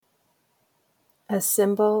A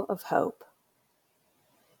symbol of hope.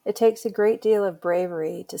 It takes a great deal of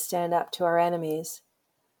bravery to stand up to our enemies,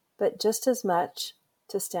 but just as much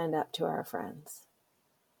to stand up to our friends.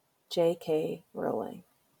 J.K. Rowling.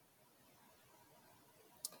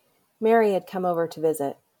 Mary had come over to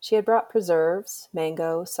visit. She had brought preserves,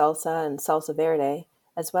 mango, salsa, and salsa verde,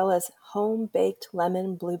 as well as home-baked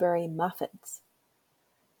lemon blueberry muffins.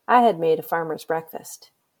 I had made a farmer's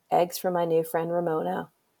breakfast, eggs for my new friend Ramona,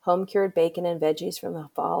 home-cured bacon and veggies from the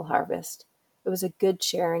fall harvest. It was a good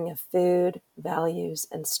sharing of food, values,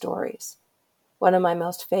 and stories. One of my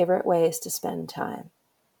most favorite ways to spend time.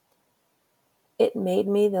 It made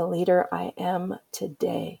me the leader I am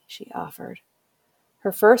today, she offered.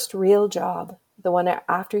 Her first real job, the one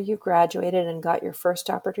after you graduated and got your first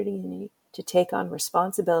opportunity to take on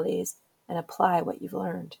responsibilities and apply what you've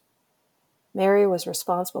learned. Mary was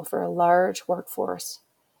responsible for a large workforce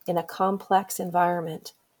in a complex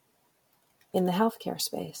environment in the healthcare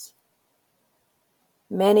space.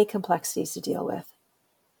 Many complexities to deal with.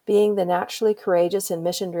 Being the naturally courageous and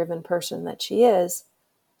mission-driven person that she is,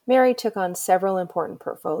 Mary took on several important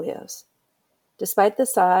portfolios. Despite the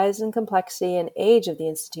size and complexity and age of the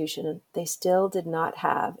institution, they still did not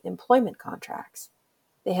have employment contracts.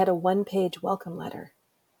 They had a one-page welcome letter.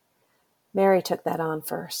 Mary took that on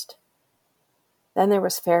first. Then there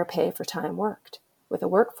was fair pay for time worked, with a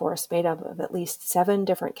workforce made up of at least 7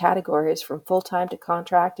 different categories from full-time to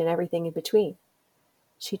contract and everything in between.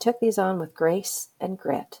 She took these on with grace and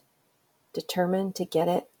grit, determined to get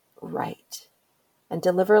it right and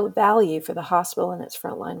deliver value for the hospital and its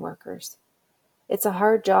frontline workers. It's a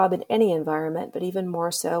hard job in any environment, but even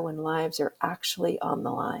more so when lives are actually on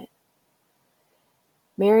the line.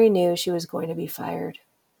 Mary knew she was going to be fired.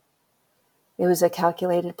 It was a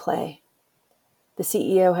calculated play. The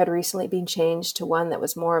CEO had recently been changed to one that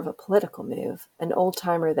was more of a political move, an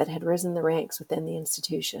old-timer that had risen the ranks within the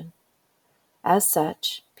institution. As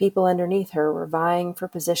such, people underneath her were vying for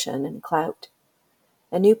position and clout.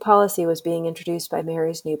 A new policy was being introduced by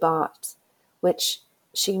Mary's new boss, which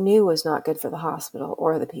she knew was not good for the hospital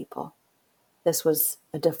or the people. This was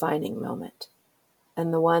a defining moment,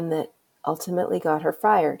 and the one that ultimately got her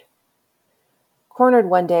fired. Cornered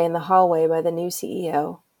one day in the hallway by the new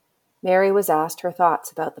CEO, Mary was asked her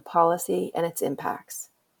thoughts about the policy and its impacts.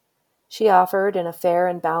 She offered, in a fair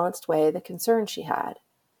and balanced way, the concerns she had.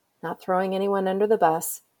 Not throwing anyone under the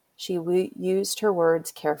bus, she used her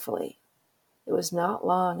words carefully. It was not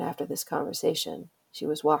long after this conversation she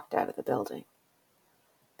was walked out of the building.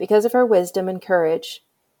 Because of her wisdom and courage,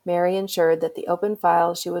 Mary ensured that the open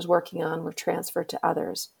files she was working on were transferred to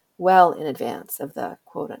others well in advance of the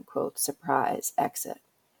quote-unquote surprise exit,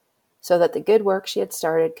 so that the good work she had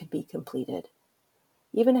started could be completed.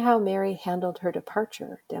 Even how Mary handled her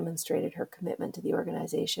departure demonstrated her commitment to the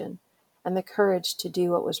organization and the courage to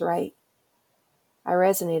do what was right. I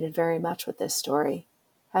resonated very much with this story,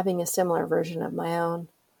 having a similar version of my own.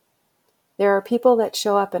 There are people that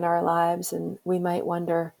show up in our lives and we might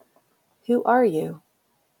wonder, who are you?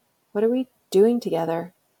 What are we doing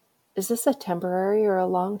together? Is this a temporary or a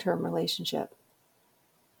long-term relationship?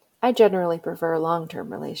 I generally prefer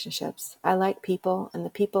long-term relationships. I like people, and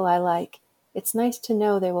the people I like, it's nice to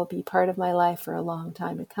know they will be part of my life for a long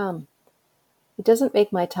time to come. It doesn't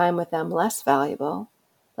make my time with them less valuable.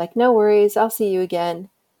 Like, no worries, I'll see you again.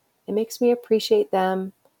 It makes me appreciate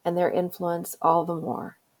them and their influence all the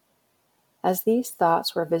more. As these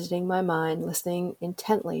thoughts were visiting my mind, listening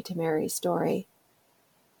intently to Mary's story,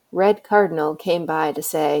 Red Cardinal came by to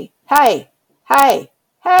say, "Hey, hey,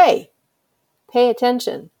 hey, pay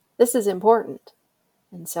attention. This is important."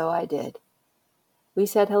 And so I did. We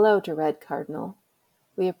said hello to Red Cardinal.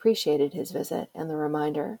 We appreciated his visit and the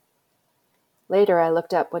reminder. Later, I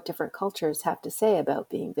looked up what different cultures have to say about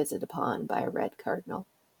being visited upon by a red cardinal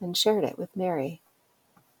and shared it with Mary.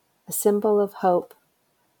 A symbol of hope,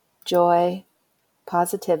 joy,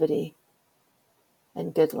 positivity,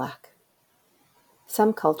 and good luck.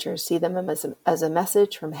 Some cultures see them as a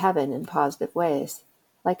message from heaven in positive ways,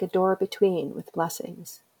 like a door between with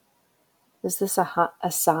blessings. Is this a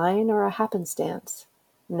sign or a happenstance,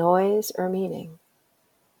 noise or meaning?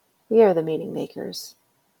 We are the meaning makers.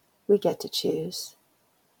 We get to choose.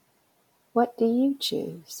 What do you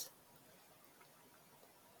choose?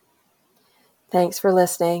 Thanks for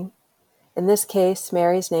listening. In this case,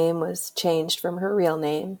 Mary's name was changed from her real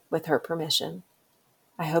name with her permission.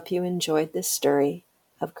 I hope you enjoyed this story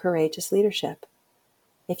of courageous leadership.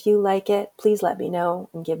 If you like it, please let me know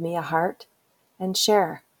and give me a heart and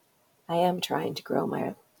share. I am trying to grow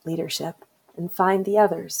my leadership and find the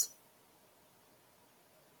others.